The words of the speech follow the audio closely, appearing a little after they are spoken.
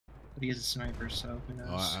but he is a sniper, so who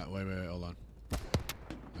knows? Oh, wait, hold on.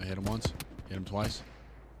 I hit him once, hit him twice.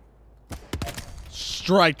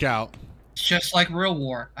 Strikeout. It's just like Real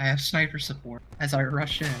War. I have sniper support as I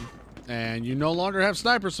rush in. And you no longer have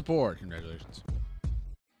sniper support. Congratulations.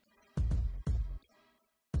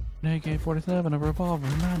 AK-47, a revolver,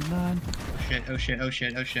 9.9. Oh shit, oh shit, oh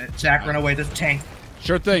shit, oh shit. Zach, run away, this tank.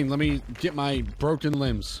 Sure thing. Let me get my broken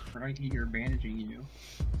limbs. Right here, bandaging you.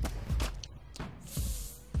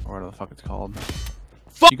 Or whatever the fuck it's called.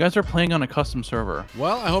 Fuck! You guys are playing on a custom server.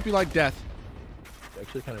 Well, I hope you like death. It's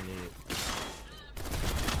actually kind of neat.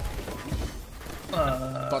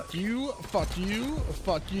 Fuck you, fuck you,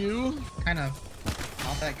 fuck you. Kind of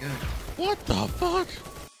not that good. What the fuck?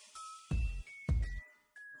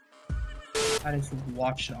 I just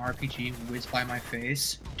watched an RPG whiz by my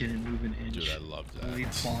face. Didn't move an inch. Dude, I love that. Holy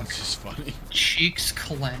fuck. It's just funny. Cheeks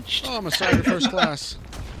clenched. Oh, I'm a sergeant first class.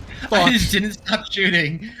 I just didn't stop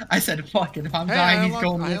shooting. I said, fuck it. If I'm dying, he's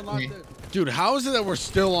going with me. Dude, how is it that we're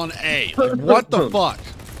still on A? Like, what the fuck?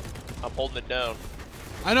 I'm holding it down.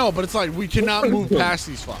 I know, but it's like we cannot move past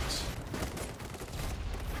these fucks.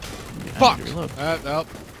 Fuck! Help.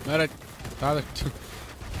 Medic. Tyler.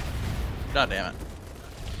 God damn it.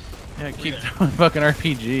 Yeah, keep throwing fucking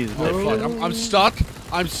RPGs. Oh, fuck. I'm stuck.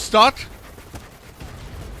 I'm stuck.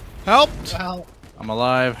 Help! Well, I'm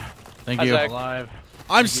alive. Thank you. Zach. Alive.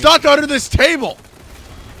 I'm stuck under this table!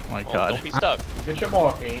 Oh my Oh, god. don't be stuck. Get your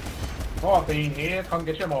morphine. Morphine here, come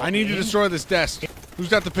get your morphine. I need to destroy this desk. Who's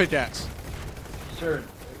got the pickaxe? Sir,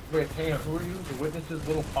 wait, hang on, who are you? The Witness's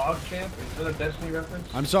little pog champ? Is that a Destiny reference?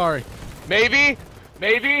 I'm sorry. Maybe.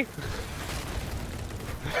 Maybe.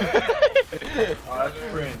 Oh, that's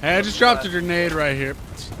cringe. Hey, I just dropped a grenade right here.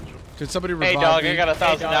 Could somebody revive Hey dog, me? I got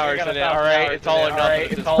 1,000 hours in it. All right, it's all or nothing.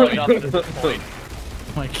 It's all or nothing at this point.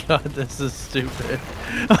 Oh my god, this is stupid.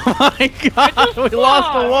 Oh my god, we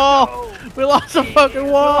lost the wall! We lost the fucking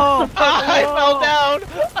wall! I fell down!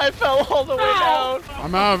 I fell all the way down!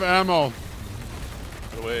 I'm out of ammo.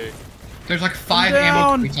 Get away. there's like 5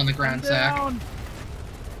 down. ammo crates on the ground, Zach.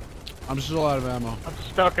 I'm still out of ammo. I'm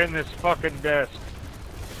stuck in this fucking desk.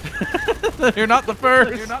 You're not the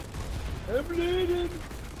first! You're not. I'm bleeding.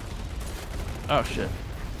 Oh shit.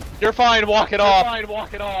 You're fine, walk it off. Fine,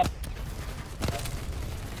 walk it off.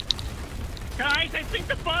 Guys, I think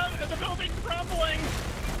the building's crumbling.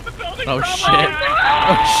 The building's Oh crumbling. shit.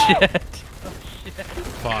 Oh shit.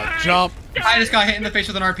 Fuck, jump. I just got hit in the face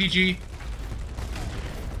with an RPG.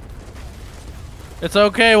 It's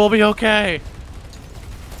okay, we'll be okay.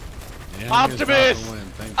 The enemy is Optimus! about to win,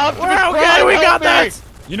 thank you. Optimus We're okay, Prime, we help got me! this!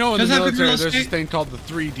 You know, in the Does that have military, real there's this estate? thing called the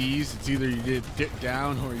 3Ds. It's either you did dick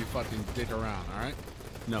down or you fucking dick around, alright?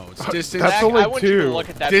 No, it's distance. That's Zach, only I want you to 2. look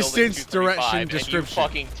at that Distance, building direction, 235, description. And you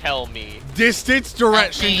fucking tell me. Distance,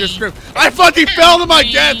 direction, description. I fucking fell to my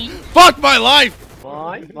death! Fuck my life!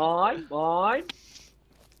 Mine?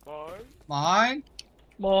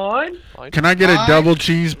 Can I get a double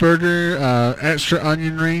cheeseburger, extra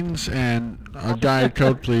onion rings, and a Diet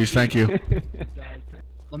Coke, please? Thank you.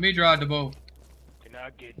 Let me draw the boat.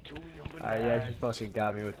 Yeah, she fucking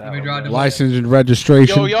got me with that Let me one, draw bro. the License and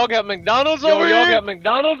registration. Yo, y'all got McDonald's over here?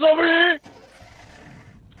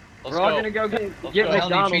 Let's We're all go. gonna go get How the hell do you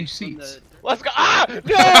McDonald's. change seats? Let's go. Ah! No,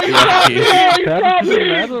 you shot me! You shot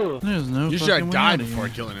me! There's no You should fucking have way died out of before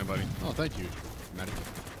here. killing anybody. Oh, thank you, medic.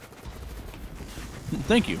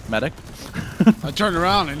 Thank you, medic. I turned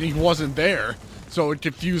around and he wasn't there, so it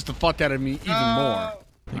confused the fuck out of me even more.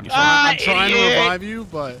 Ah, I'm trying to idiot. revive you,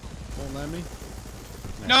 but won't let me.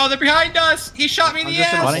 No, they're behind us! He shot me in I'm the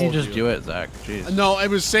just ass! Why don't you hold just you. do it, Zach? Jeez. No, it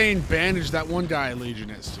was saying bandage that one guy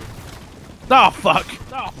Legion is to. Oh fuck!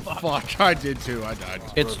 Oh fuck! Fuck, I did too. I died.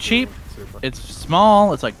 It's cheap. It's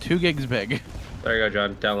small. It's like 2 gigs big. There you go,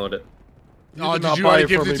 John. Download it. Oh, did you already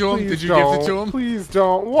gift it to him? Did you gift it to him? Please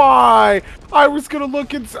don't. Why? I was gonna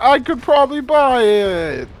look and I could probably buy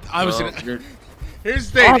it. I was Well, gonna. you're-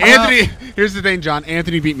 Here's the thing, Anthony. Here's the thing, John.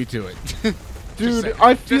 Anthony beat me to it. Dude, saying.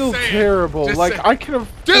 I Just feel saying. terrible. Just Like saying. I can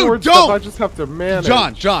Dude, afford don't! stuff. I just have to manage.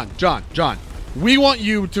 John. We want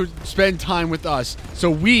you to spend time with us, so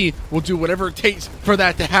we will do whatever it takes for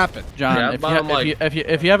that to happen. John, Yeah, if, bottom line, you haven't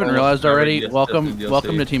almost realized every already, DLC.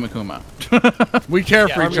 welcome to Team Akuma. We care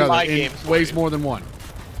for Yeah, each we other buy in games for ways you. more than one.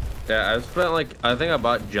 Yeah, I've spent like I think I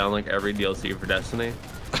bought John like every DLC for Destiny.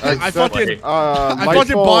 I fucking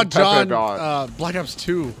bought John Black Ops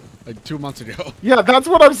 2 like 2 months ago. Yeah, that's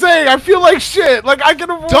what I'm saying. I feel like shit. Like I can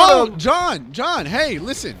afford them. John, hey,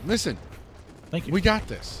 listen. Thank you. We got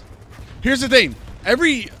this. Here's the thing. I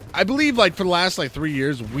believe like for the last like 3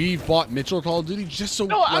 years, we've bought Mitchell Call of Duty just so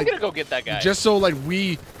No, I'm like gonna go get that guy. just so like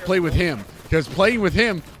we play with him. Because playing with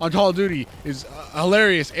him on Call of Duty is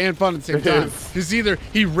hilarious and fun at the same time. Because either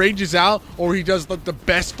he rages out or he does like the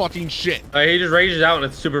best fucking shit. He just rages out and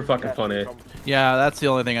it's super fucking funny. Yeah, that's the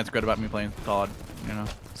only thing that's good about me playing COD. You know.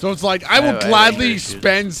 So it's like I will gladly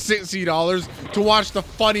spend $60 to watch the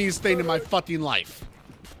funniest thing in my fucking life.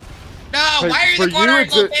 No, why are you the corner,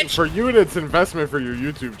 bitch? For you, it's investment for your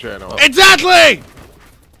YouTube channel. Exactly.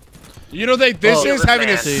 You know this is having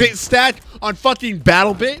a sit stat on fucking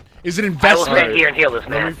BattleBit is an investment. I will stand here and heal this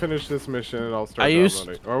man. Let me finish this mission and I'll start I used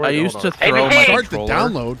to throw my Start the controller.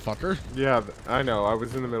 download, fucker. Yeah, I know. I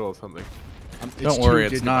was in the middle of something. Don't worry,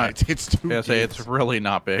 it's not. It's too. I say it's really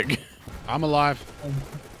not big. I'm alive.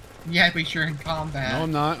 Yeah, but you're in combat. No,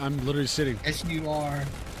 I'm not. I'm literally sitting. Yes, you are.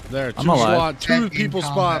 There, I'm alive. two people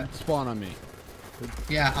spawn on me.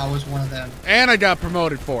 Yeah, I was one of them. And I got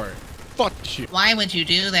promoted for it. Fuck you. Why would you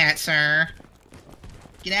do that, sir?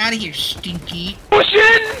 Get out of here, stinky. Push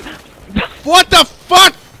in! What the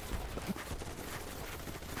fuck?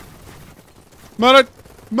 Murdered!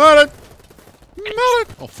 Murdered!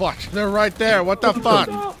 Murdered! Oh fuck, they're right there. What the fuck?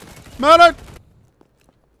 Murdered!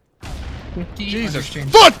 Jesus.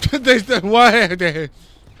 Fuck! Why?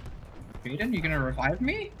 Jayden, you gonna revive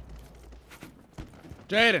me?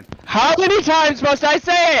 Jayden. How many times must I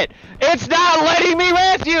say it? It's not letting me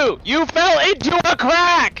with you! You fell into a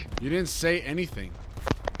crack! You didn't say anything.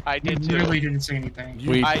 I did You too. literally didn't say anything.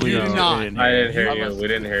 You did not. I didn't hear you. We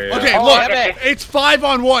didn't hear you. Okay, Oh, look, okay. it's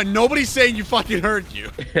 5-on-1. Nobody's saying you fucking heard you.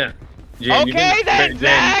 Yeah. Jayden, Okay then,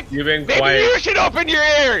 Zach! You've been Maybe quiet. you should open your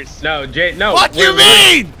ears! No, Jay. No. What do you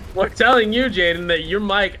mean? We're telling you, Jayden, that your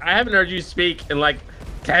mic. I haven't heard you speak in like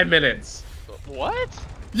 10 minutes. What?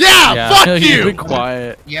 Yeah, fuck you. Be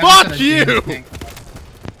quiet. Yeah, Fuck you.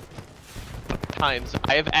 Times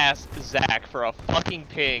I have asked Zach for a fucking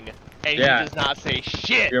ping, and Yeah. he does not say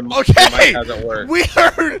shit. Your mic Okay, hasn't worked. we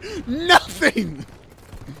heard nothing.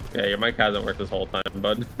 Yeah, your mic hasn't worked this whole time,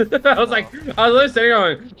 bud. I was literally sitting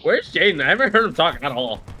there going, "Where's Jayden? I haven't heard him talk at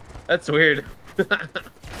all." That's weird.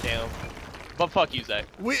 Damn. But fuck you, Zach.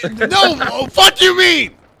 No, fuck you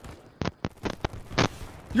mean?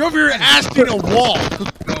 You're over here asking a wall.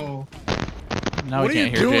 Go. Now What we are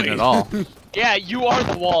can't you hear Jayden doing? at all. Yeah, you are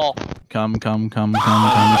the wall. Come.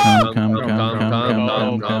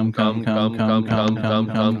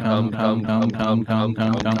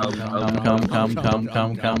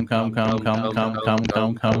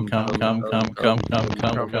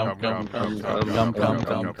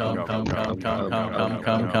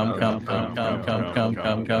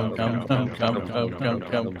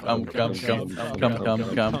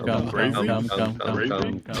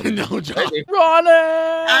 No, John. Run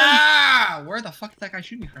it! Ah! Where the fuck did that guy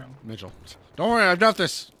shoot me from? Mitchell, don't worry, I've got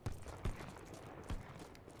this.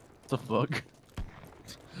 What the fuck?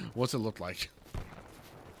 What's it look like?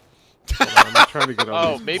 I'm trying to get on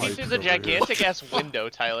Oh, these maybe pipes through the over here. gigantic ass window,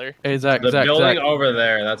 Tyler. Hey, Zach, The Zach. building over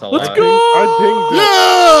there. That's a Let's lot. go!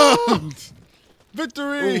 I pinged it. Yeah!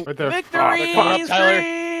 Victory! Right there. Victory! Fuck.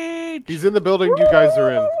 Street! He's in the building you guys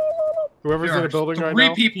are in. Whoever's There in are the building right three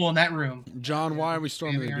now. people in that room. John, why are we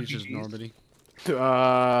storming the Maybe beaches of RPGs. Normandy? Oh,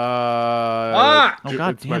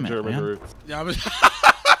 God it's my damn it, German man. roots. Yeah,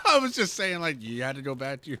 I was just saying, like, you had to go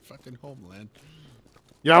back to your fucking homeland.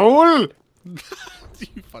 Jawohl! You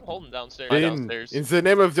fucking- Hold him downstairs. In the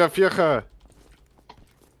name of the Führer.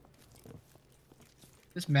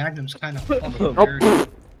 This Magnum's kind of fucking Oh, weird. oh.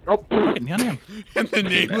 Fucking gun him. In the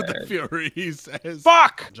name of the Fury, he says.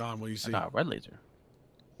 Fuck! John, what do you see? Red laser.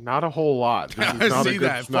 Not a whole lot. This I is not see a good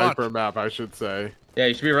that, sniper fuck. map, I should say. Yeah,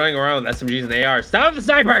 you should be running around with SMGs and ARs. Stop the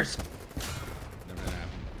snipers! Never gonna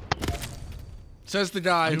happen. Says the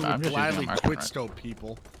guy who I'm would just using gladly a marker, quit right? scope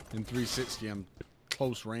people in 360 on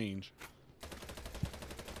close range.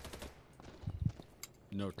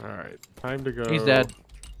 No. Alright, time to go. He's dead.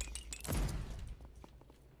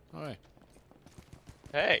 Alright.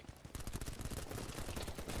 Hey.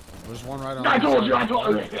 There's one right on. I the told you, side. I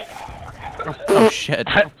told you. Oh shit.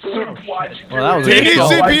 Well, that was He needs a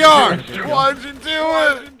CPR! Why'd you do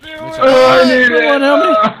it? Someone help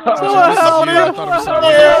me! Someone help me! I thought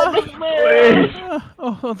it was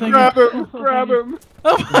Oh, thank Grab you. him! Grab him!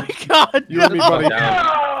 Oh my god! You and me, buddy.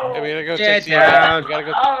 Hey, we gotta go Get take down. C. We gotta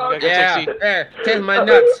go Yeah, take C. there. Taste my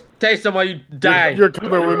nuts. Taste them while you die. You're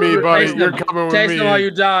coming with me, buddy. Taste You're them. coming with Taste them while me.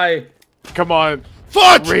 you die. Come on.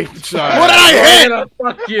 Fuck! Reach What did I We're hit? gonna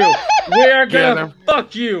fuck you. We are Get gonna him.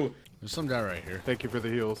 fuck you. There's some guy right here. Thank you for the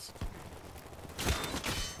heals.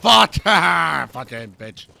 Fuck! Fuck that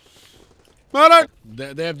bitch. Murder!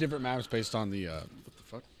 They have different maps based on the, what the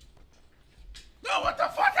fuck? No, what the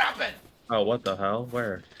fuck happened? Oh, what the hell?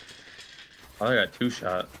 Where? Oh, I got 2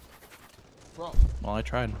 shot. Bro. Well, I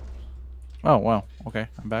tried. Oh, wow. Okay,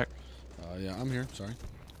 I'm back. Yeah, I'm here. Sorry.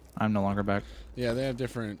 I'm no longer back. Yeah, they have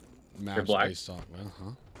different maps black? based on. Well,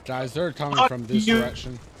 huh? Guys, they're coming from this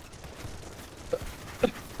direction.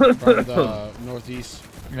 From the northeast.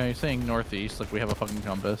 You know, you're saying northeast, like we have a fucking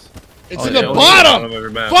compass. It's Oh, in yeah, the we do. bottom! of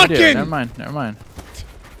every map. We do. Fucking! Never mind. Never mind.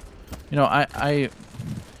 You know, I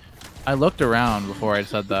looked around before I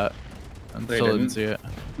said that, and No, you still didn't see it.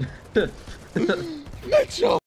 Mitchell!